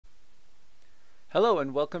Hello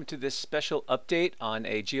and welcome to this special update on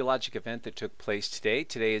a geologic event that took place today.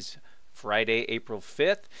 Today is Friday, April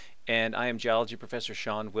 5th, and I am Geology Professor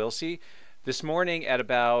Shawn Willsey. This morning at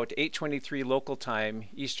about 8:23 local time,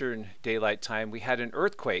 Eastern Daylight Time, we had an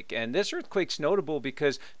earthquake. And this earthquake's notable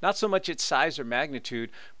because not so much its size or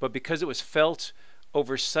magnitude, but because it was felt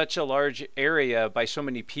over such a large area by so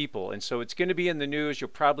many people. And so it's going to be in the news. You're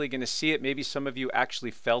probably going to see it. Maybe some of you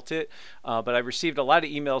actually felt it. But I received a lot of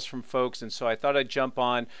emails from folks, and so I thought I'd jump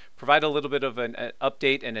on, provide a little bit of an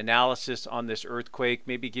update and analysis on this earthquake,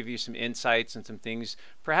 maybe give you some insights and some things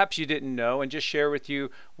perhaps you didn't know, and just share with you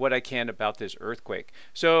what I can about this earthquake.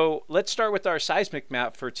 So let's start with our seismic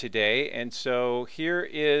map for today. And so here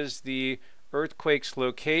is the earthquake's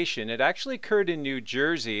location. It actually occurred in New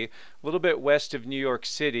Jersey, a little bit west of New York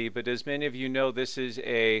City, but as many of you know, this is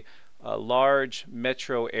a large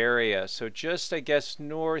metro area. So just, I guess,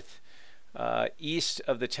 north east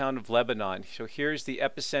of the town of Lebanon. So here's the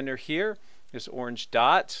epicenter here, this orange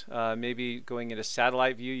dot. Maybe going into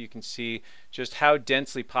satellite view, you can see just how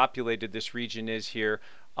densely populated this region is here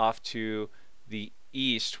off to the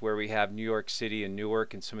east, where we have New York City and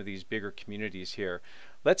Newark and some of these bigger communities here.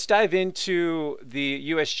 Let's dive into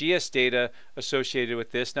the USGS data associated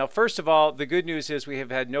with this. Now, first of all, the good news is we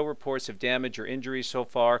have had no reports of damage or injuries so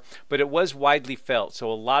far, but it was widely felt.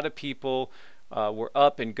 So a lot of people were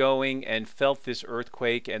up and going and felt this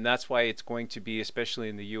earthquake, and that's why it's going to be, especially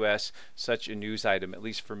in the US, such a news item, at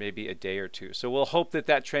least for maybe a day or two. So we'll hope that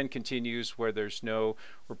that trend continues where there's no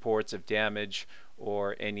reports of damage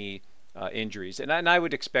or any injuries. And I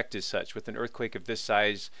would expect as such. With an earthquake of this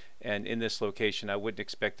size and in this location, I wouldn't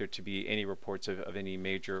expect there to be any reports of any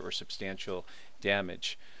major or substantial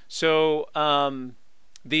damage. So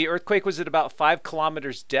the earthquake was at about 5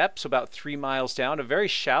 kilometers depth, so about 3 miles down, a very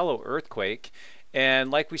shallow earthquake.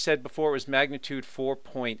 And like we said before, it was magnitude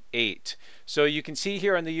 4.8. So you can see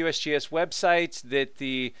here on the USGS website that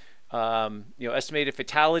the estimated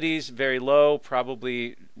fatalities very low,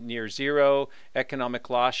 probably near zero. Economic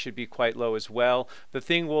loss should be quite low as well. The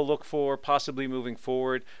thing we'll look for possibly moving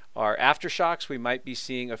forward are aftershocks. We might be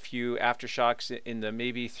seeing a few aftershocks in the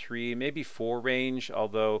maybe 3, maybe 4 range,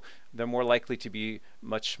 although they're more likely to be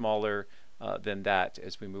much smaller than that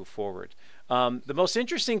as we move forward. The most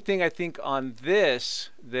interesting thing I think on this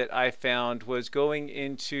that I found was going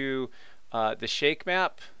into the shake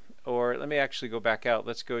map. Or let me actually go back out.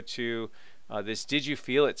 Let's go to this Did You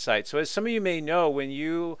Feel It site. So as some of you may know, when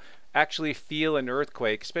you actually feel an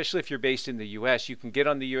earthquake, especially if you're based in the US, you can get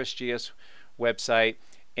on the USGS website,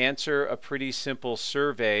 answer a pretty simple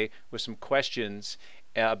survey with some questions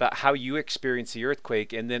about how you experience the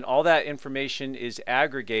earthquake, and then all that information is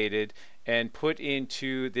aggregated and put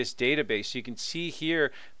into this database. So you can see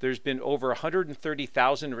here there's been over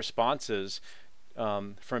 130,000 responses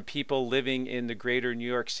from people living in the greater New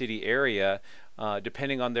York City area,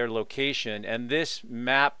 depending on their location. And this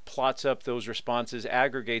map plots up those responses,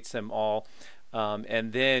 aggregates them all,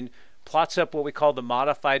 and then plots up what we call the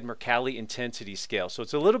modified Mercalli intensity scale. So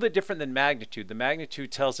it's a little bit different than magnitude. The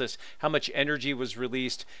magnitude tells us how much energy was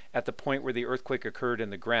released at the point where the earthquake occurred in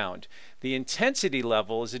the ground. The intensity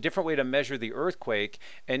level is a different way to measure the earthquake,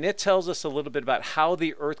 and it tells us a little bit about how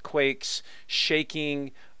the earthquake's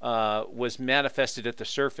shaking was manifested at the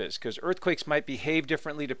surface, because earthquakes might behave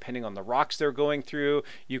differently depending on the rocks they're going through.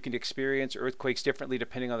 You can experience earthquakes differently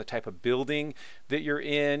depending on the type of building that you're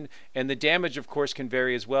in, and the damage, of course, can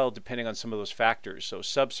vary as well depending on some of those factors. So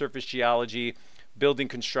subsurface geology, building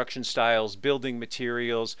construction styles, building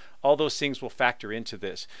materials, all those things will factor into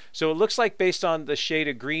this. So it looks like, based on the shade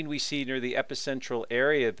of green we see near the epicentral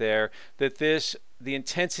area there, that the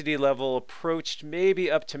intensity level approached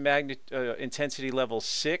maybe up to intensity level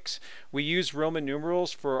 6. We use Roman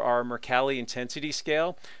numerals for our Mercalli intensity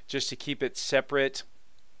scale just to keep it separate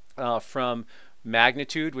from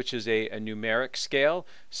magnitude, which is a numeric scale.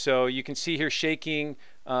 So you can see here shaking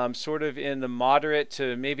sort of in the moderate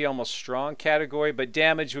to maybe almost strong category, but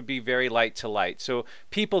damage would be very light to light. So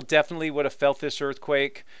people definitely would have felt this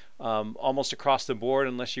earthquake almost across the board,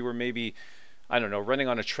 unless you were maybe, I don't know, running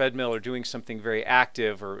on a treadmill or doing something very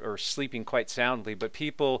active, or sleeping quite soundly. But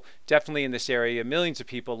people definitely in this area, millions of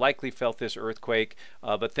people, likely felt this earthquake,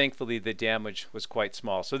 but thankfully the damage was quite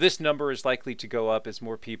small. So this number is likely to go up as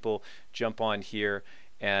more people jump on here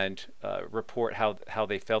and report how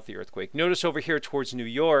they felt the earthquake. Notice over here towards New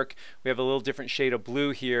York, we have a little different shade of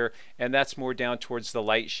blue here, and that's more down towards the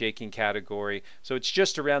light shaking category. So it's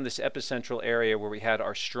just around this epicentral area where we had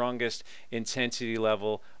our strongest intensity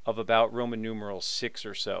level of about Roman numeral 6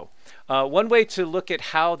 or so. One way to look at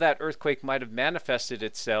how that earthquake might have manifested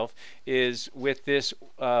itself is with this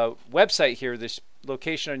website here, this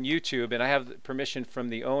location on YouTube, and I have permission from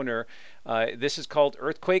the owner. This is called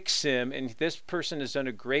Earthquake Sim, and this person has done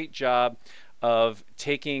a great job of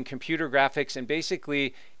taking computer graphics and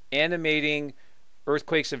basically animating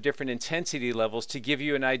earthquakes of different intensity levels to give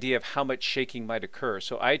you an idea of how much shaking might occur.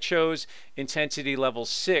 So I chose intensity level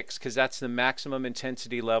 6 because that's the maximum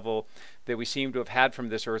intensity level that we seem to have had from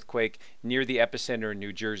this earthquake near the epicenter in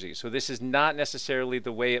New Jersey. So this is not necessarily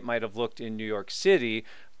the way it might have looked in New York City,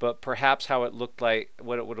 but perhaps how it looked like,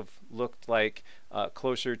 what it would have looked like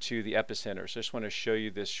closer to the epicenter. So I just want to show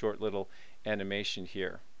you this short little animation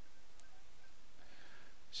here.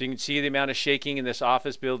 So you can see the amount of shaking in this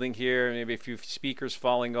office building here, maybe a few speakers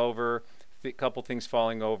falling over, a couple things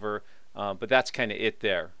falling over, but that's kind of it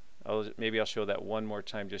there. Maybe I'll show that one more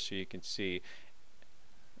time just so you can see.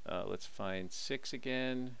 Let's find 6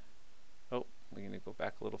 again. Oh, we're going to go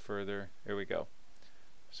back a little further. There we go.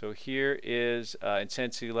 So here is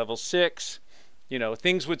intensity level 6. You know,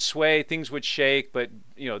 things would sway, things would shake, but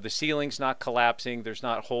you know, the ceiling's not collapsing. There's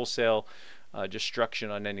not wholesale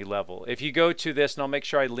destruction on any level. If you go to this, and I'll make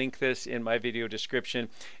sure I link this in my video description,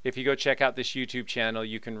 if you go check out this YouTube channel,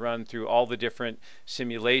 you can run through all the different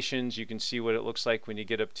simulations. You can see what it looks like when you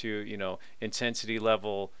get up to, you know, intensity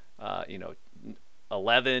level, you know,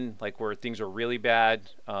 11, like where things are really bad,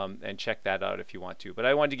 and check that out if you want to. But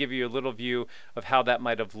I wanted to give you a little view of how that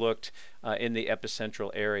might have looked in the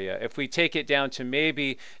epicentral area. If we take it down to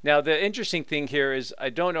maybe, now the interesting thing here is I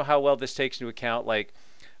don't know how well this takes into account like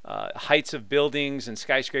heights of buildings and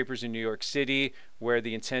skyscrapers in New York City, where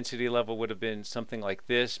the intensity level would have been something like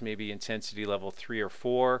this, maybe intensity level 3 or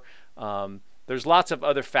 4. There's lots of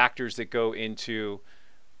other factors that go into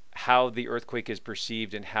how the earthquake is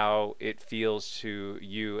perceived and how it feels to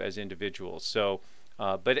you as individuals. So,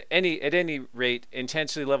 but at any rate,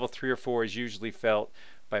 intensity level 3 or 4 is usually felt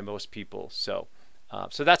by most people. So,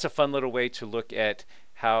 so that's a fun little way to look at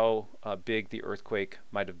how big the earthquake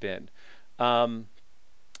might have been.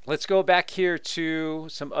 Let's go back here to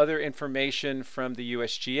some other information from the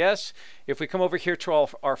USGS. If we come over here to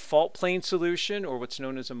our fault plane solution, or what's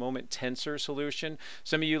known as a moment tensor solution,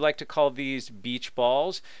 some of you like to call these beach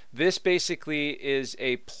balls. This basically is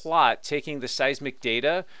a plot taking the seismic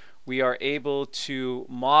data. We are able to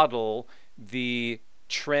model the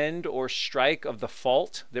trend or strike of the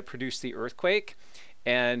fault that produced the earthquake,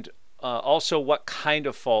 and also what kind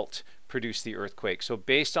of fault produce the earthquake. So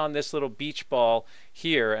based on this little beach ball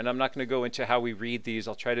here, and I'm not going to go into how we read these,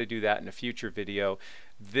 I'll try to do that in a future video.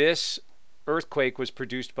 This earthquake was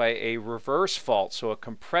produced by a reverse fault, so a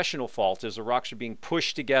compressional fault, as the rocks are being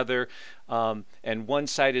pushed together and one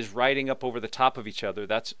side is riding up over the top of each other.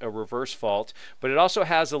 That's a reverse fault, but it also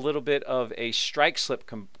has a little bit of a strike slip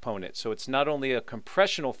component. So it's not only a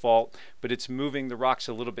compressional fault, but it's moving the rocks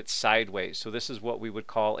a little bit sideways. So this is what we would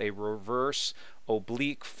call a reverse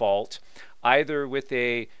oblique fault, either with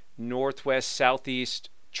a northwest-southeast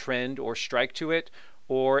trend or strike to it,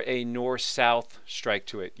 or a north-south strike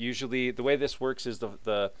to it. Usually the way this works is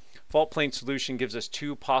the fault plane solution gives us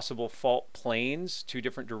 2 possible fault planes, 2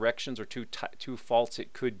 different directions, or 2 faults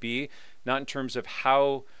it could be, not in terms of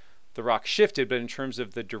how the rock shifted, but in terms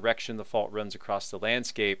of the direction the fault runs across the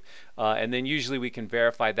landscape. And then usually we can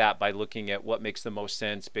verify that by looking at what makes the most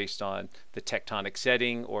sense based on the tectonic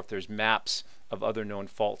setting, or if there's maps of other known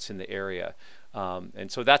faults in the area.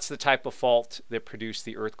 And so that's the type of fault that produced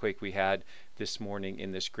the earthquake we had this morning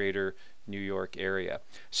in this greater New York area.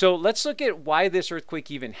 So let's look at why this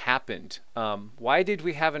earthquake even happened. Why did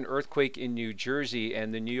we have an earthquake in New Jersey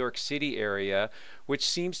and the New York City area, which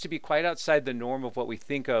seems to be quite outside the norm of what we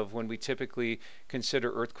think of when we typically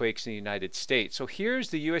consider earthquakes in the United States? So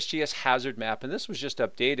here's the USGS hazard map, and this was just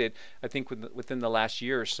updated, I think, within the last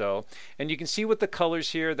year or so. And you can see with the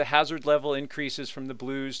colors here, the hazard level increases from the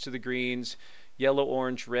blues to the greens, yellow,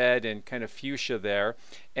 orange, red, and kind of fuchsia there.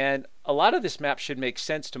 And a lot of this map should make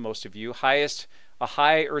sense to most of you. A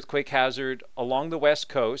high earthquake hazard along the west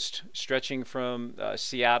coast, stretching from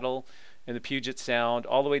Seattle and the Puget Sound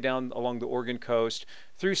all the way down along the Oregon coast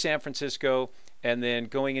through San Francisco, and then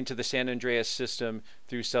going into the San Andreas system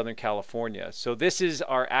through Southern California. So this is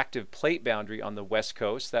our active plate boundary on the west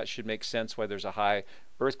coast. That should make sense why there's a high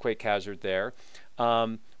earthquake hazard there.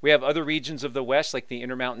 We have other regions of the west, like the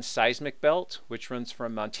Intermountain Seismic Belt, which runs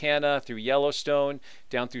from Montana through Yellowstone,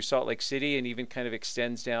 down through Salt Lake City, and even kind of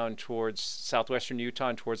extends down towards southwestern Utah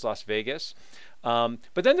and towards Las Vegas. But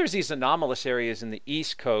then there's these anomalous areas in the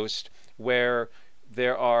east coast where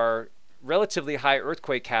there are relatively high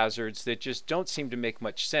earthquake hazards that just don't seem to make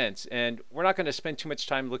much sense. And we're not going to spend too much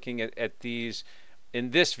time looking at these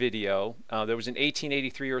in this video. There was an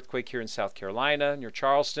 1883 earthquake here in South Carolina near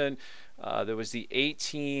Charleston. There was the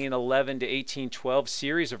 1811 to 1812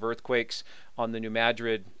 series of earthquakes on the New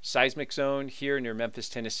Madrid seismic zone here near Memphis,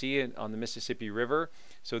 Tennessee, and on the Mississippi River.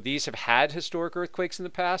 So these have had historic earthquakes in the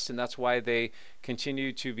past, and that's why they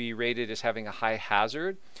continue to be rated as having a high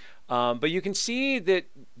hazard. But you can see that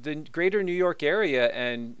the greater New York area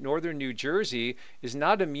and northern New Jersey is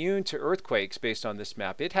not immune to earthquakes based on this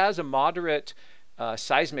map. It has a moderate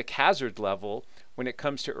seismic hazard level when it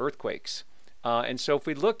comes to earthquakes. And so if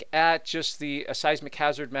we look at just the seismic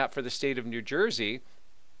hazard map for the state of New Jersey,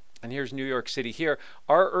 and here's New York City here,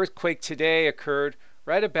 our earthquake today occurred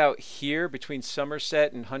right about here between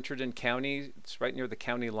Somerset and Hunterdon County. It's right near the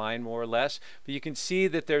county line, more or less. But you can see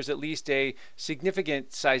that there's at least a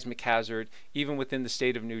significant seismic hazard even within the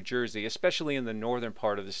state of New Jersey, especially in the northern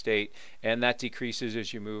part of the state, and that decreases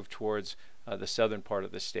as you move towards the southern part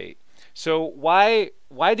of the state. So why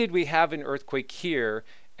did we have an earthquake here?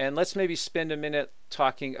 And let's maybe spend a minute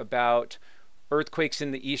talking about earthquakes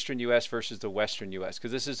in the eastern U.S. versus the western U.S.,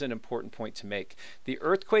 because this is an important point to make. The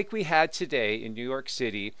earthquake we had today in New York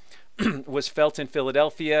City was felt in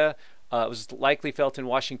Philadelphia. It was likely felt in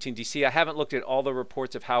Washington, D.C. I haven't looked at all the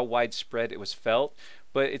reports of how widespread it was felt,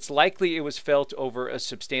 but it's likely it was felt over a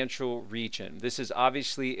substantial region. This is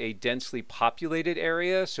obviously a densely populated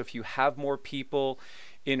area, so if you have more people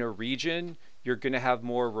in a region, you're going to have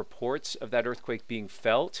more reports of that earthquake being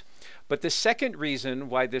felt. But the second reason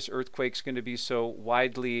why this earthquake is going to be so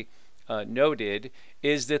widely noted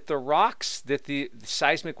is that the rocks that the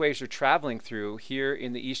seismic waves are traveling through here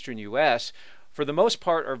in the eastern U.S., for the most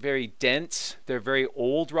part, are very dense. They're very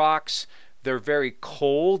old rocks. They're very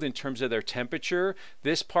cold in terms of their temperature.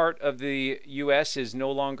 This part of the U.S. is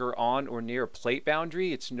no longer on or near a plate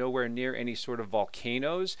boundary. It's nowhere near any sort of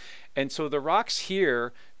volcanoes. And so the rocks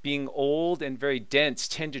here, being old and very dense,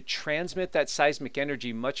 tend to transmit that seismic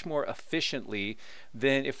energy much more efficiently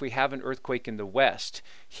than if we have an earthquake in the west.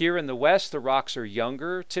 Here in the west, the rocks are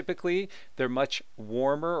younger typically. They're much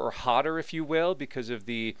warmer or hotter, if you will, because of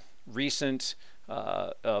the recent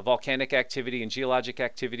volcanic activity and geologic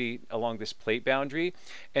activity along this plate boundary.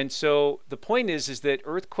 And so the point is that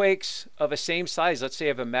earthquakes of a same size, let's say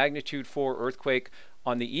of a magnitude 4 earthquake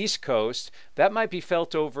on the East Coast, that might be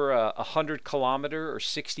felt over a 100-kilometer or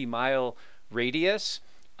 60-mile radius.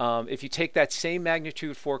 If you take that same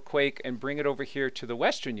magnitude 4 quake and bring it over here to the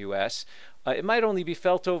western U.S., it might only be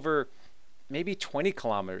felt over maybe 20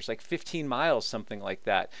 kilometers, like 15 miles, something like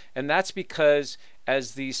that. And that's because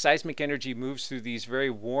as the seismic energy moves through these very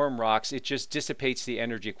warm rocks, it just dissipates the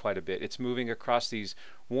energy quite a bit. It's moving across these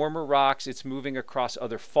warmer rocks. It's moving across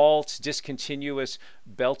other faults, discontinuous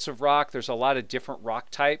belts of rock. There's a lot of different rock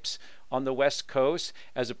types on the West Coast,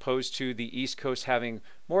 as opposed to the East Coast having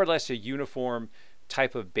more or less a uniform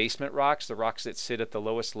type of basement rocks, the rocks that sit at the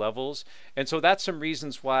lowest levels. And so that's some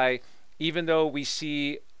reasons why, even though we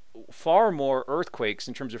see far more earthquakes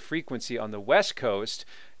in terms of frequency on the West Coast,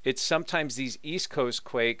 it's sometimes these East Coast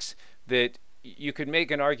quakes that you could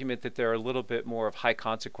make an argument that they're a little bit more of high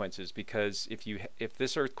consequences, because if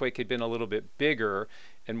this earthquake had been a little bit bigger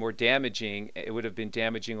and more damaging, it would have been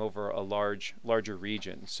damaging over a larger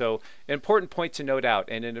region. So an important point to note out,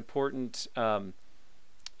 and an important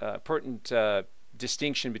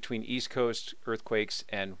distinction between East Coast earthquakes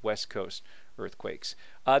and West Coast earthquakes.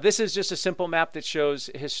 This is just a simple map that shows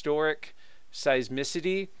historic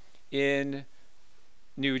seismicity in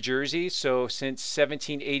New Jersey. So since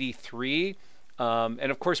 1783,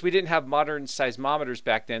 and of course we didn't have modern seismometers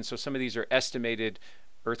back then, so some of these are estimated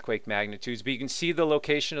earthquake magnitudes, but you can see the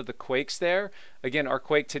location of the quakes there. Again, our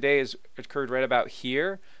quake today has occurred right about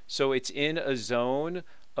here, so it's in a zone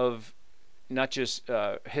of not just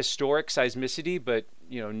historic seismicity, but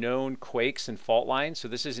known quakes and fault lines. So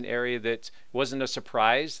this is an area that wasn't a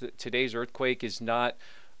surprise. That today's earthquake is not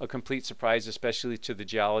a complete surprise, especially to the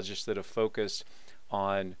geologists that have focused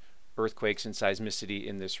on earthquakes and seismicity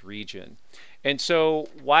in this region. And so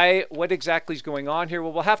what exactly is going on here?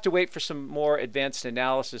 Well, we'll have to wait for some more advanced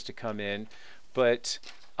analysis to come in, but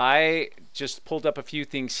I just pulled up a few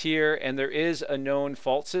things here, and there is a known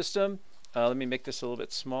fault system. Let me make this a little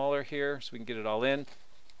bit smaller here so we can get it all in,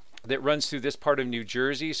 that runs through this part of New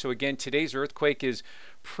Jersey. So again, today's earthquake is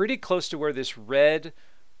pretty close to where this red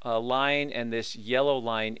line and this yellow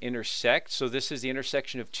line intersect. So this is the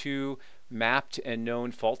intersection of two mapped and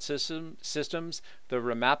known fault systems, the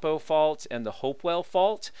Ramapo fault and the Hopewell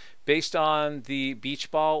fault. Based on the beach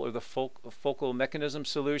ball or the focal mechanism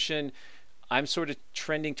solution, I'm sort of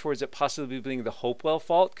trending towards it possibly being the Hopewell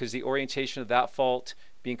fault, because the orientation of that fault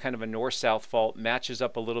being kind of a north-south fault, matches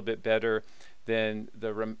up a little bit better than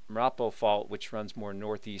the Ramapo fault, which runs more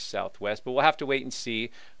northeast-southwest. But we'll have to wait and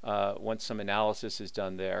see once some analysis is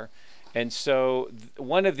done there. And so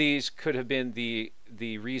one of these could have been the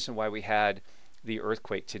reason why we had the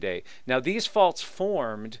earthquake today. Now, these faults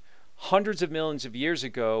formed hundreds of millions of years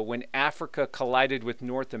ago when Africa collided with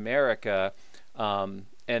North America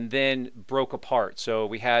and then broke apart. So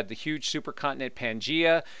we had the huge supercontinent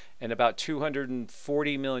Pangaea, and about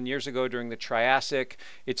 240 million years ago during the Triassic,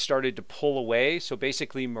 it started to pull away. So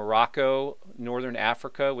basically Morocco, northern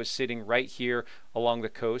Africa, was sitting right here along the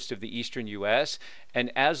coast of the eastern US.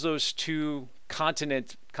 And as those two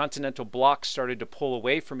continental blocks started to pull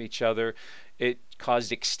away from each other, it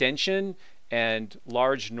caused extension and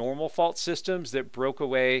large normal fault systems that broke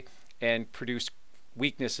away and produced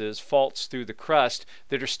weaknesses, faults through the crust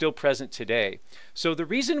that are still present today. So the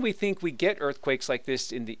reason we think we get earthquakes like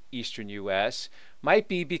this in the eastern US might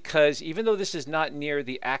be because even though this is not near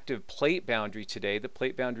the active plate boundary today, the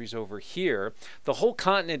plate boundary is over here, the whole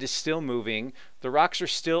continent is still moving. The rocks are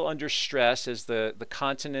still under stress as the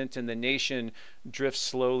continent and the nation drifts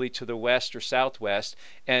slowly to the west or southwest.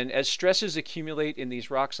 And as stresses accumulate in these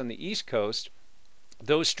rocks on the east coast,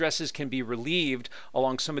 those stresses can be relieved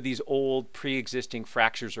along some of these old pre-existing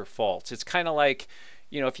fractures or faults. It's kind of like,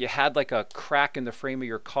 if you had like a crack in the frame of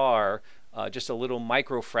your car, just a little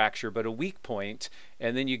micro fracture, but a weak point,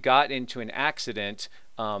 and then you got into an accident,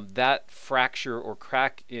 that fracture or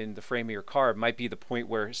crack in the frame of your car might be the point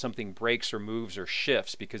where something breaks or moves or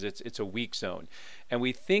shifts because it's a weak zone. And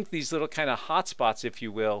we think these little kind of hot spots, if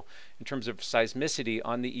you will, in terms of seismicity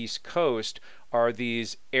on the East Coast are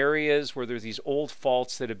these areas where there's these old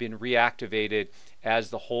faults that have been reactivated as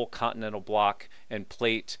the whole continental block and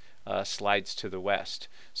plate slides to the west.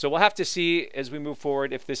 So we'll have to see as we move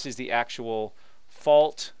forward if this is the actual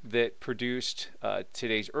fault that produced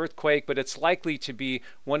today's earthquake, but it's likely to be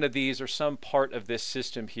one of these or some part of this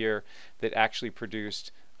system here that actually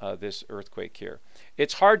produced this earthquake here.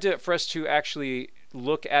 It's hard for us to actually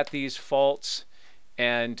look at these faults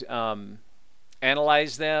and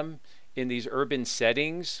analyze them in these urban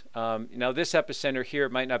settings. Now this epicenter here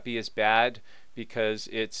might not be as bad because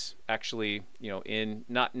it's actually in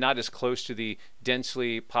not as close to the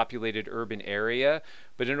densely populated urban area,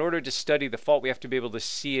 but in order to study the fault we have to be able to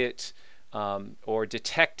see it or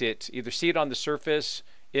detect it, either see it on the surface,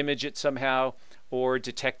 image it somehow, or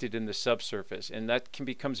detect it in the subsurface. And that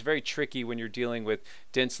becomes very tricky when you're dealing with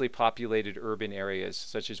densely populated urban areas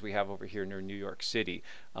such as we have over here near New York City.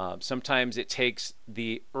 Sometimes it takes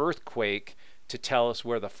the earthquake to tell us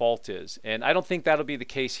where the fault is. And I don't think that'll be the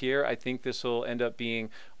case here. I think this will end up being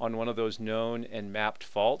on one of those known and mapped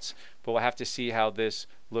faults, but we'll have to see how this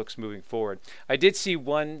looks moving forward. I did see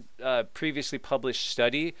one previously published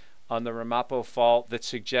study on the Ramapo fault that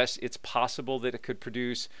suggests it's possible that it could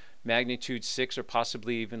produce magnitude 6 or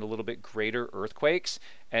possibly even a little bit greater earthquakes.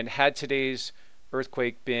 And had today's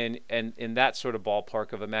earthquake been in that sort of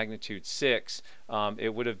ballpark of a magnitude 6,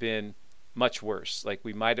 it would have been much worse. Like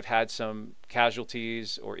we might have had some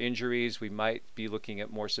casualties or injuries. We might be looking at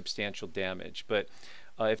more substantial damage. But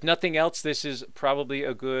if nothing else, this is probably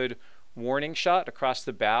a good warning shot across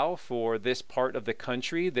the bow for this part of the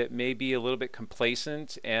country that may be a little bit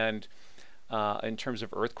complacent and in terms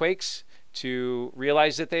of earthquakes, to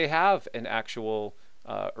realize that they have an actual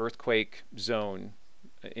earthquake zone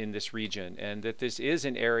in this region and that this is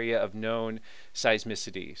an area of known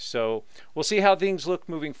seismicity. So we'll see how things look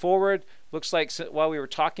moving forward. Looks like while we were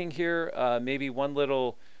talking here, maybe one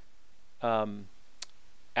little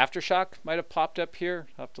aftershock might have popped up here.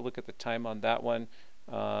 I'll have to look at the time on that one.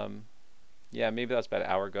 Yeah, maybe that was about an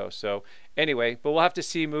hour ago. So anyway, but we'll have to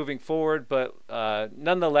see moving forward. But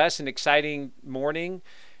nonetheless, an exciting morning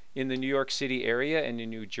in the New York City area and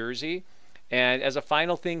in New Jersey. And as a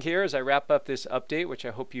final thing here, as I wrap up this update, which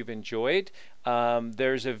I hope you've enjoyed,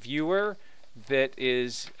 there's a viewer that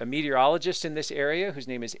is a meteorologist in this area whose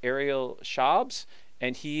name is Ariel Schaubs,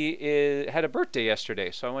 and he had a birthday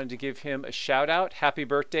yesterday. So I wanted to give him a shout out. Happy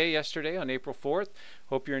birthday yesterday on April 4th.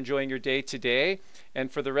 Hope you're enjoying your day today.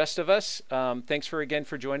 And for the rest of us, thanks again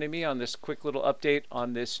for joining me on this quick little update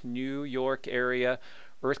on this New York area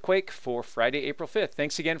earthquake for Friday, April 5th.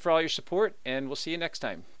 Thanks again for all your support, and we'll see you next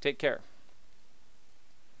time. Take care.